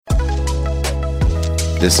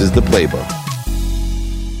This is The Playbook.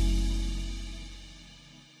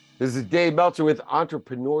 This is Dave Meltzer with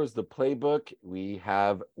Entrepreneurs, The Playbook. We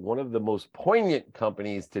have one of the most poignant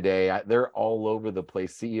companies today. They're all over the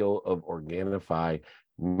place. CEO of Organifi,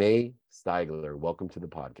 May Steigler. Welcome to the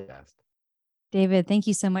podcast. David, thank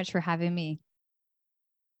you so much for having me.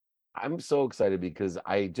 I'm so excited because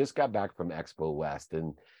I just got back from Expo West,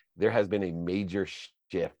 and there has been a major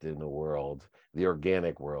shift in the world, the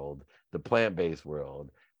organic world, the plant-based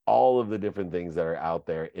world, all of the different things that are out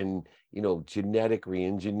there in, genetic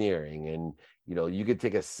reengineering. And, you could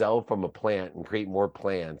take a cell from a plant and create more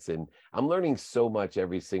plants. And I'm learning so much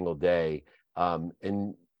every single day.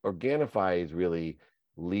 And Organifi is really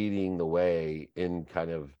leading the way in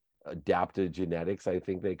kind of adaptive genetics, I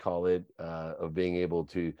think they call it, of being able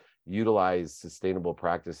to utilize sustainable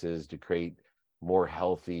practices to create more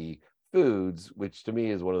healthy foods, which to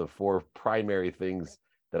me is one of the four primary things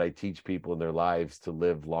that I teach people in their lives to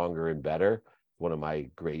live longer and better. One of my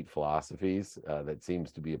great philosophies that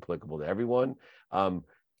seems to be applicable to everyone. Can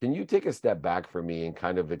you take a step back for me and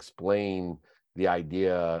kind of explain the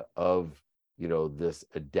idea of, this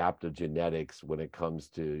adaptive genetics when it comes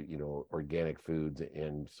to, organic foods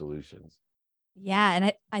and solutions? Yeah.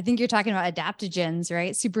 And I think you're talking about adaptogens,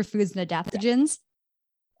 right? Superfoods and adaptogens.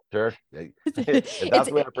 Sure. If that's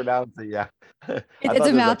the way I pronounce it, yeah. It's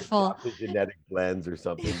a mouthful. Like adaptive genetic blends or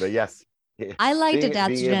something, but yes. I liked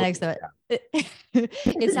adaptive genetics, though.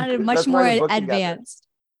 It sounded much more advanced.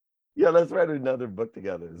 Yeah, let's write another book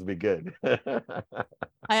together. This will be good.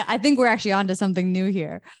 I think we're actually onto something new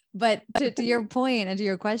here. But to your point and to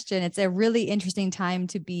your question, it's a really interesting time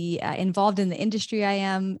to be involved in the industry. I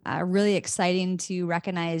am really exciting to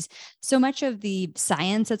recognize so much of the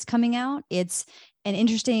science that's coming out. It's an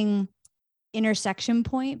interesting intersection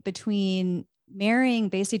point between marrying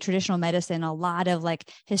basically traditional medicine, a lot of like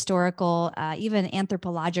historical, even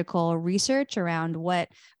anthropological research around what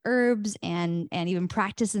herbs and even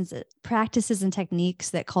practices and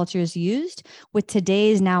techniques that cultures used with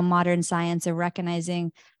today's now modern science of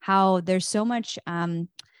recognizing how there's so much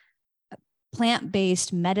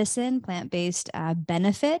plant-based medicine, plant-based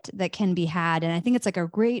benefit that can be had. And I think it's like a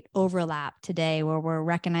great overlap today where we're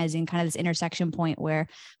recognizing kind of this intersection point where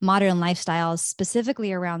modern lifestyles,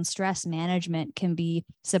 specifically around stress management, can be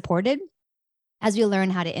supported as we learn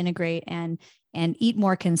how to integrate and eat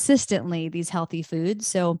more consistently these healthy foods.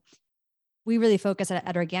 So we really focus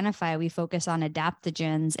at Organifi, we focus on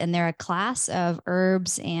adaptogens, and they're a class of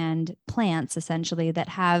herbs and plants essentially that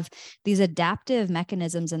have these adaptive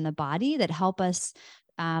mechanisms in the body that help us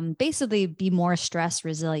basically be more stress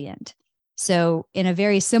resilient. So in a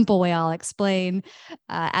very simple way, I'll explain,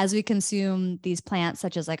 as we consume these plants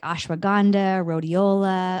such as like ashwagandha,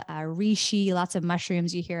 rhodiola, reishi, lots of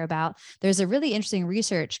mushrooms you hear about, there's a really interesting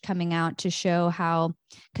research coming out to show how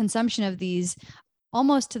consumption of these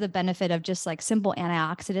almost to the benefit of just like simple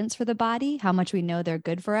antioxidants for the body, how much we know they're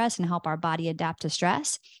good for us and help our body adapt to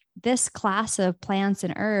stress. This class of plants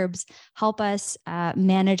and herbs help us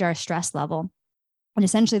manage our stress level. And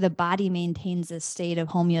essentially the body maintains this state of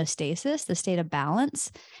homeostasis, the state of balance.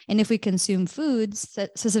 And if we consume foods,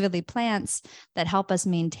 specifically plants, that help us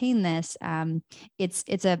maintain this,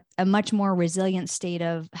 it's a much more resilient state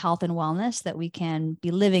of health and wellness that we can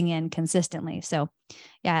be living in consistently. So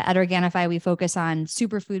yeah, at Organifi, we focus on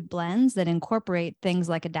superfood blends that incorporate things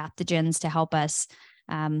like adaptogens to help us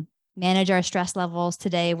manage our stress levels.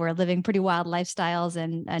 Today, we're living pretty wild lifestyles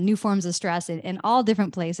and new forms of stress in all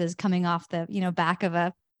different places coming off the, back of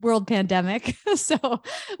a world pandemic. So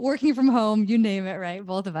working from home, you name it, right?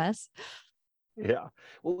 Both of us. Yeah.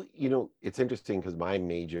 Well, it's interesting because my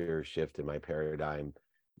major shift in my paradigm,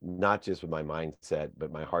 not just with my mindset,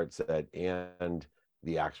 but my heart set and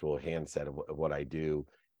the actual handset of what I do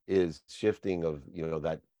is shifting of,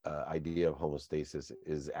 that idea of homeostasis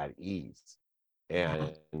is at ease.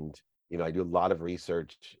 And, I do a lot of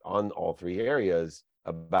research on all three areas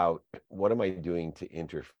about what am I doing to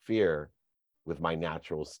interfere with my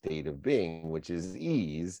natural state of being, which is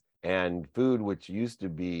ease, and food, which used to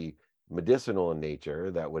be medicinal in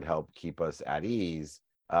nature that would help keep us at ease,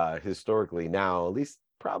 historically now, at least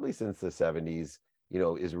probably since the 70s,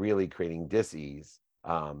 is really creating dis-ease.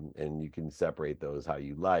 And you can separate those how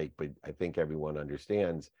you like, but I think everyone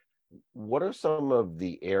understands. What are some of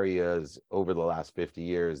the areas over the last 50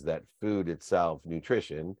 years that food itself,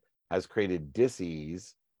 nutrition, has created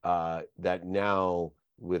dis-ease that now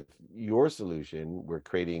with your solution, we're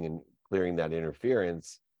creating and clearing that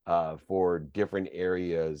interference for different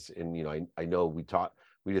areas? And, I know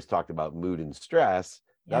we just talked about mood and stress.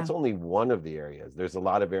 That's only one of the areas. There's a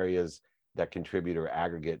lot of areas that contribute or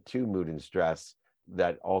aggregate to mood and stress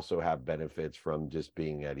that also have benefits from just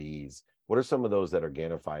being at ease? What are some of those that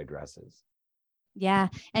Organifi addresses? Yeah.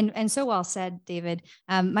 And so well said, David.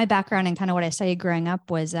 My background and kind of what I studied growing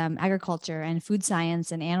up was agriculture and food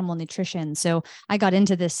science and animal nutrition. So I got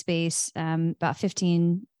into this space about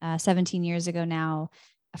 15, 17 years ago now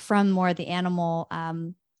from more the animal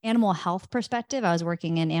health perspective. I was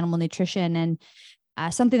working in animal nutrition,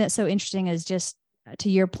 and something that's so interesting is just to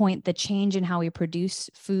your point, the change in how we produce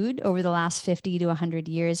food over the last 50 to 100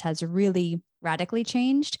 years has really radically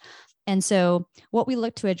changed. And so, what we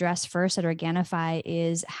look to address first at Organifi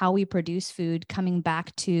is how we produce food, coming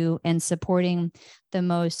back to and supporting the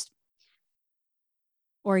most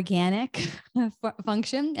organic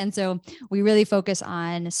function. And so we really focus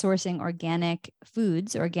on sourcing organic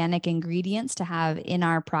foods, organic ingredients to have in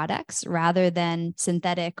our products rather than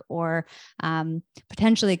synthetic or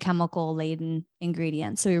potentially chemical laden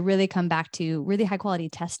ingredients. So we really come back to really high quality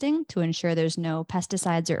testing to ensure there's no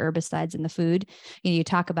pesticides or herbicides in the food. You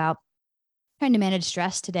talk about trying to manage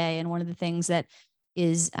stress today. And one of the things that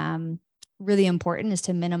is really important is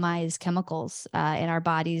to minimize chemicals in our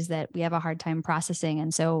bodies that we have a hard time processing.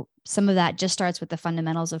 And so some of that just starts with the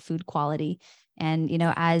fundamentals of food quality. And,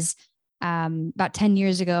 as about 10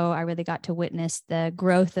 years ago, I really got to witness the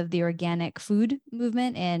growth of the organic food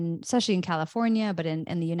movement, and especially in California, but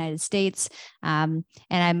in the United States. And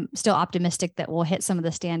I'm still optimistic that we'll hit some of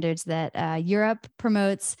the standards that Europe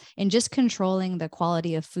promotes in just controlling the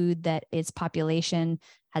quality of food that its population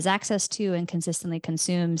has access to and consistently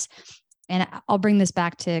consumes. And I'll bring this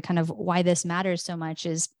back to kind of why this matters so much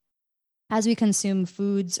is as we consume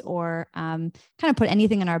foods or kind of put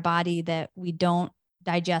anything in our body that we don't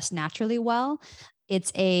digest naturally well,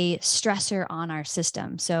 it's a stressor on our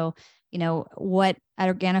system. So, what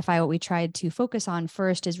at Organifi, what we tried to focus on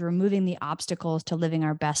first is removing the obstacles to living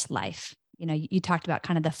our best life. You talked about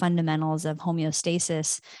kind of the fundamentals of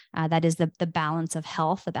homeostasis. That is the balance of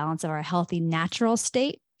health, the balance of our healthy natural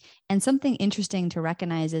state. And something interesting to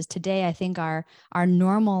recognize is today, I think our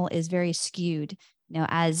normal is very skewed.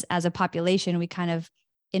 As a population, we kind of,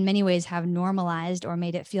 in many ways, have normalized or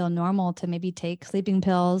made it feel normal to maybe take sleeping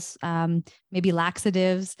pills, maybe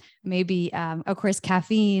laxatives, maybe, of course,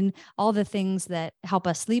 caffeine, all the things that help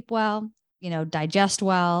us sleep well, digest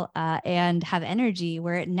well, and have energy,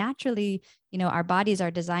 where it naturally, our bodies are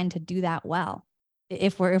designed to do that well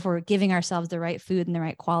if we're giving ourselves the right food and the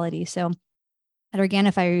right quality. So at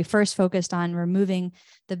Organifi, we first focused on removing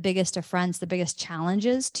the biggest affronts, the biggest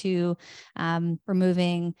challenges to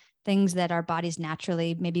removing things that our bodies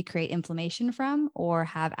naturally maybe create inflammation from or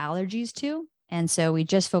have allergies to. And so we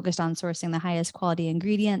just focused on sourcing the highest quality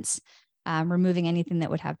ingredients, removing anything that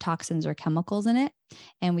would have toxins or chemicals in it.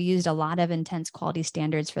 And we used a lot of intense quality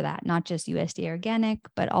standards for that, not just USDA organic,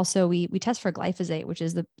 but also we test for glyphosate, which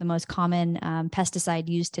is the most common pesticide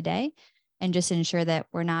used today, and just ensure that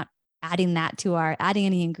we're not adding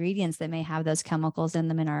any ingredients that may have those chemicals in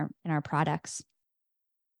them in our products.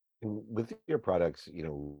 And with your products,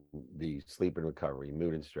 the sleep and recovery,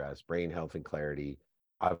 mood and stress, brain health and clarity,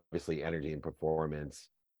 obviously energy and performance,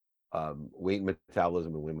 weight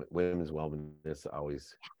metabolism and women's wellness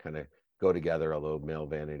always kind of go together, although male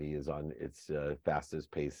vanity is on its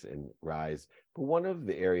fastest pace and rise. But one of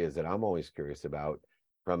the areas that I'm always curious about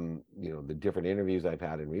from, the different interviews I've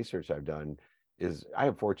had and research I've done is I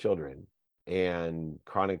have 4 children, and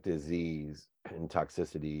chronic disease and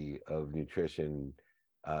toxicity of nutrition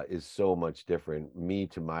is so much different.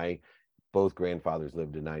 My both grandfathers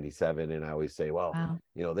lived to 97, and I always say, well,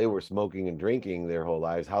 Wow. they were smoking and drinking their whole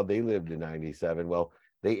lives. How they lived to 97? Well,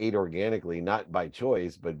 they ate organically, not by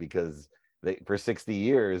choice, but because for 60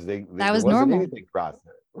 years there Was wasn't normal. anything processed,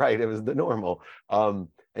 right? It was the normal.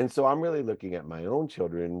 And so I'm really looking at my own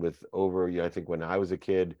children with over, I think when I was a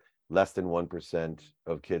kid, less than 1%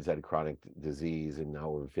 of kids had chronic disease, and now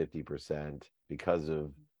over 50% because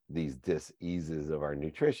of these diseases of our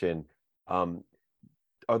nutrition.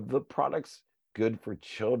 Are the products good for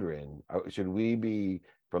children? Should we be,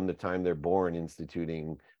 from the time they're born,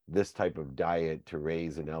 instituting this type of diet to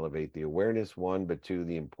raise and elevate the awareness, one, but two,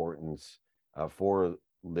 the importance for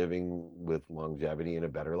living with longevity and a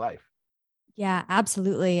better life? Yeah,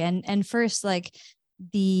 absolutely. And first,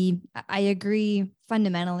 I agree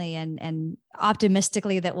fundamentally and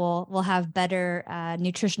optimistically that we'll have better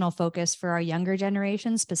nutritional focus for our younger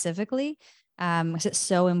generation specifically, because it's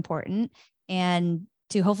so important, and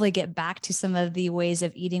to hopefully get back to some of the ways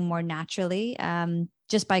of eating more naturally,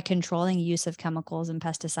 just by controlling use of chemicals and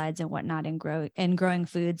pesticides and whatnot in growing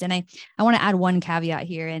foods. And I want to add one caveat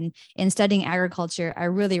here. In studying agriculture, I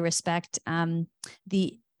really respect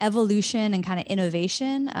the evolution and kind of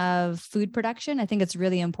innovation of food production. I think it's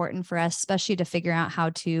really important for us, especially to figure out how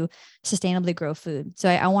to sustainably grow food. So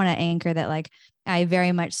I want to anchor that, like, I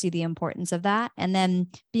very much see the importance of that. And then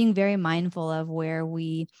being very mindful of where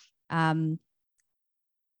we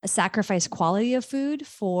sacrifice quality of food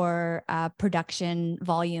for production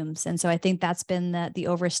volumes. And so I think that's been the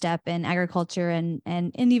overstep in agriculture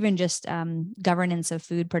and even just governance of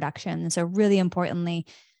food production. And so really importantly,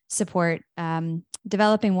 support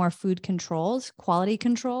developing more food controls, quality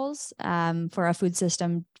controls for our food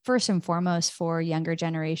system, first and foremost for younger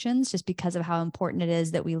generations, just because of how important it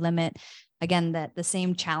is that we limit, again, that the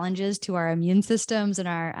same challenges to our immune systems and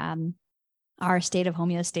our state of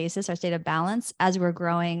homeostasis, our state of balance as we're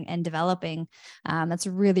growing and developing. That's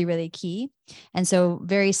really, really key. And so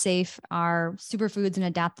very safe are superfoods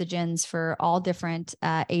and adaptogens for all different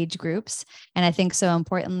age groups. And I think so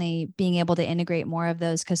importantly, being able to integrate more of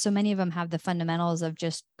those, because so many of them have the fundamentals of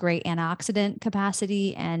just great antioxidant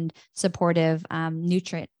capacity and supportive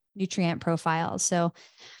nutrient profiles. So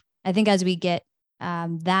I think as we get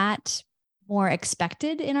that more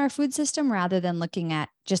expected in our food system, rather than looking at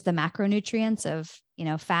just the macronutrients of,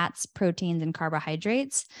 fats, proteins, and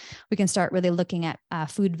carbohydrates, we can start really looking at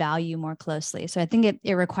food value more closely. So I think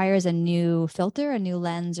it requires a new filter, a new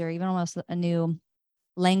lens, or even almost a new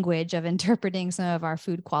language of interpreting some of our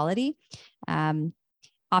food quality.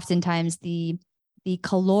 Oftentimes the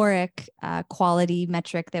caloric quality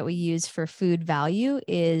metric that we use for food value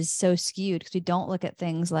is so skewed because we don't look at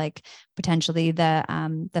things like potentially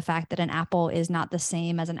the fact that an apple is not the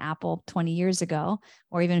same as an apple 20 years ago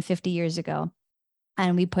or even 50 years ago.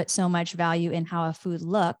 And we put so much value in how a food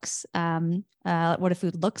looks, what a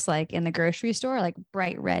food looks like in the grocery store, like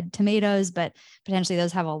bright red tomatoes, but potentially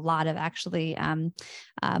those have a lot of actually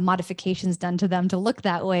modifications done to them to look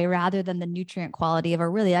that way rather than the nutrient quality of a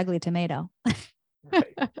really ugly tomato.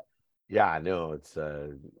 Right. Yeah, no, it's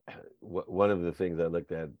one of the things I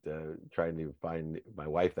looked at trying to find my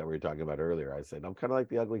wife that we were talking about earlier. I said, I'm kind of like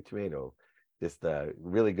the ugly tomato, just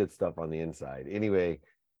really good stuff on the inside. Anyway,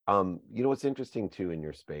 what's interesting too in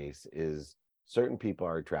your space is certain people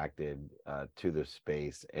are attracted to the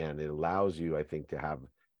space, and it allows you, I think, to have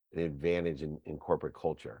an advantage in corporate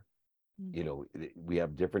culture. We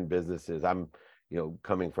have different businesses. I'm,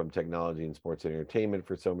 coming from technology and sports and entertainment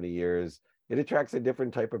for so many years. It attracts a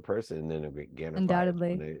different type of person than Organifi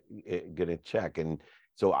Undoubtedly. is gonna check. And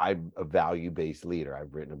so I'm a value-based leader.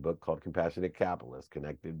 I've written a book called Compassionate Capitalist,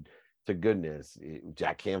 Connected to Goodness.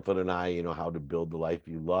 Jack Canfield and I, how to build the life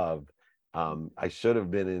you love. I should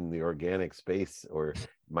have been in the organic space or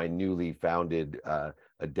my newly founded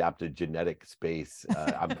adaptive genetic space.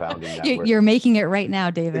 I'm founding that. You're making it right now,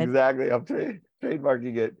 David. Exactly. I'm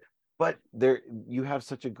trademarking it. But you have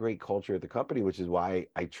such a great culture at the company, which is why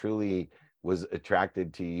I truly was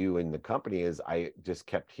attracted to you in the company. Is I just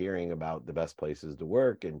kept hearing about the best places to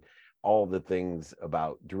work and all the things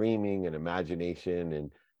about dreaming and imagination and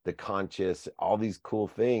the conscious, all these cool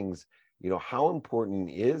things. How important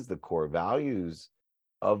is the core values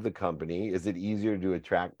of the company? Is it easier to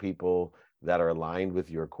attract people that are aligned with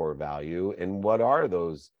your core value? And what are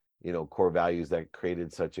those, core values that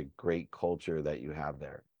created such a great culture that you have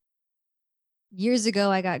there? Years ago,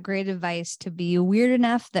 I got great advice to be weird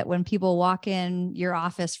enough that when people walk in your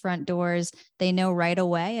office front doors, they know right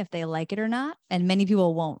away if they like it or not. And many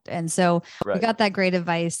people won't. And so we got that great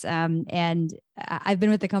advice. And I've been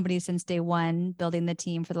with the company since day one, building the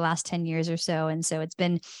team for the last 10 years or so. And so it's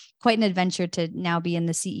been quite an adventure to now be in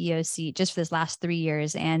the CEO seat just for this last 3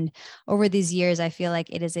 years. And over these years, I feel like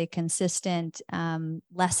it is a consistent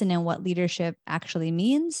lesson in what leadership actually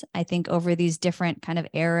means. I think over these different kind of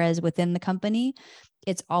eras within the company,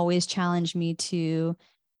 it's always challenged me to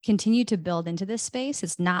continue to build into this space.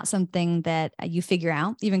 It's not something that you figure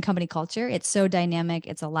out, even company culture. It's so dynamic.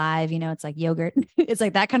 It's alive. It's like yogurt. It's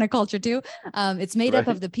like that kind of culture too. It's made up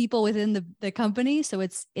of the people within the company. So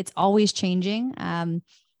it's always changing. And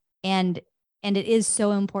it is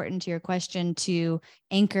so important to your question to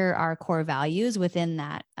anchor our core values within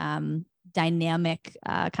that dynamic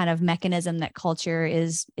kind of mechanism that culture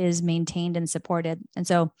is maintained and supported. And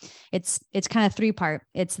so it's kind of 3-part.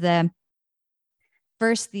 It's the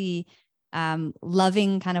first, the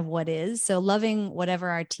loving kind of what is. So loving whatever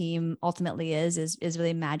our team ultimately is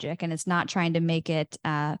really magic. And it's not trying to make it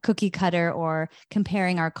cookie cutter or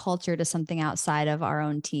comparing our culture to something outside of our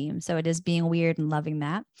own team. So it is being weird and loving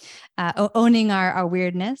that, owning our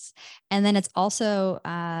weirdness. And then it's also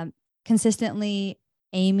consistently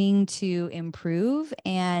aiming to improve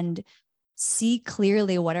and see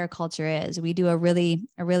clearly what our culture is. We do a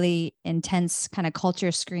really intense kind of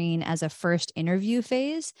culture screen as a first interview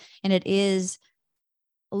phase. And it is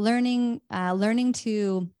learning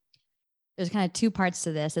to, there's kind of two parts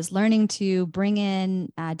to this. It's learning to bring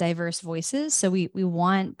in diverse voices. So we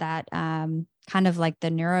want that kind of like the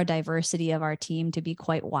neurodiversity of our team to be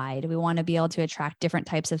quite wide. We want to be able to attract different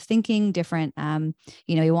types of thinking, different,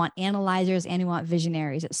 we want analyzers and we want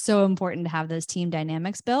visionaries. It's so important to have those team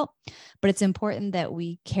dynamics built, but it's important that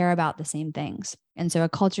we care about the same things. And so a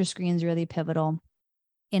culture screen is really pivotal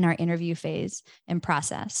in our interview phase and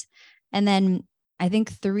process. And then I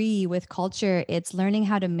think 3, with culture, it's learning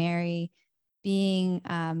how to marry being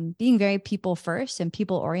very people first and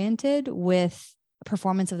people oriented with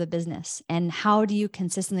performance of the business. And how do you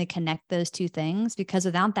consistently connect those two things? Because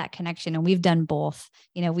without that connection, and we've done both,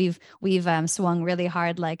 we've swung really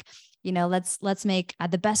hard, like, let's make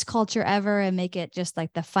the best culture ever and make it just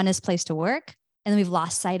like the funnest place to work. And then we've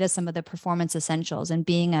lost sight of some of the performance essentials. And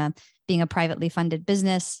being a privately funded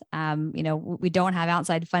business, we don't have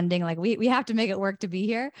outside funding. Like we have to make it work to be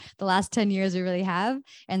here. The last 10 years we really have.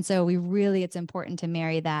 And so it's important to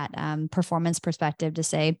marry that performance perspective to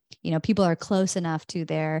say, people are close enough to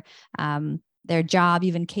their job,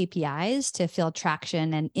 even KPIs, to feel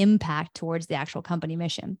traction and impact towards the actual company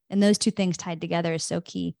mission. And those two things tied together is so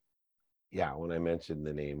key. Yeah, when I mentioned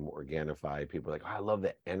the name Organifi, people are like, oh, I love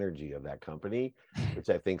the energy of that company, which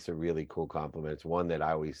I think is a really cool compliment. It's one that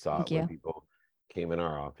I always saw Thank when you. people came in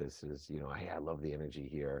our office is, hey, I love the energy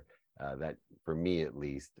here. That, for me at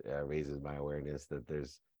least, raises my awareness that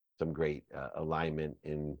there's some great alignment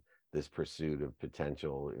in this pursuit of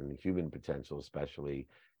potential, in human potential especially.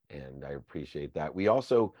 And I appreciate that.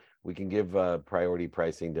 We can give priority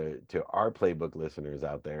pricing to our playbook listeners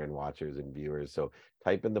out there and watchers and viewers. So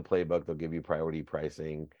type in the playbook, they'll give you priority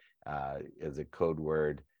pricing as a code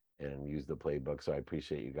word, and use the playbook. So I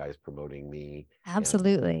appreciate you guys promoting me and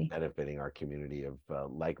Absolutely. benefiting our community of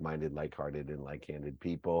like-minded, like-hearted, and like-handed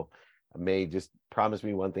people. May, just promise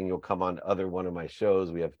me one thing: you'll come on other one of my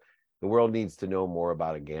shows. The world needs to know more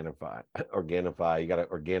about Organifi. Organifi, you got to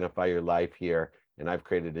Organifi your life here. And I've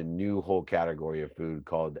created a new whole category of food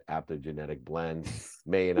called aptogenetic blends.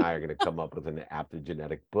 May and I are going to come up with an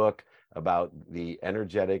aptogenetic book about the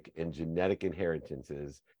energetic and genetic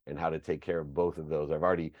inheritances and how to take care of both of those. I've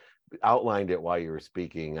already outlined it while you were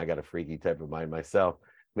speaking. I got a freaky type of mind myself.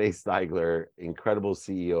 May Steigler, incredible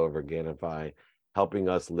CEO of Organifi, helping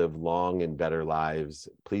us live long and better lives.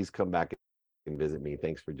 Please come back and visit me.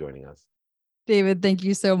 Thanks for joining us. David, thank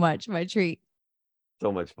you so much. My treat.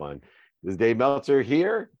 So much fun. This is Dave Meltzer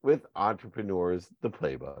here with Entrepreneurs, the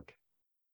Playbook.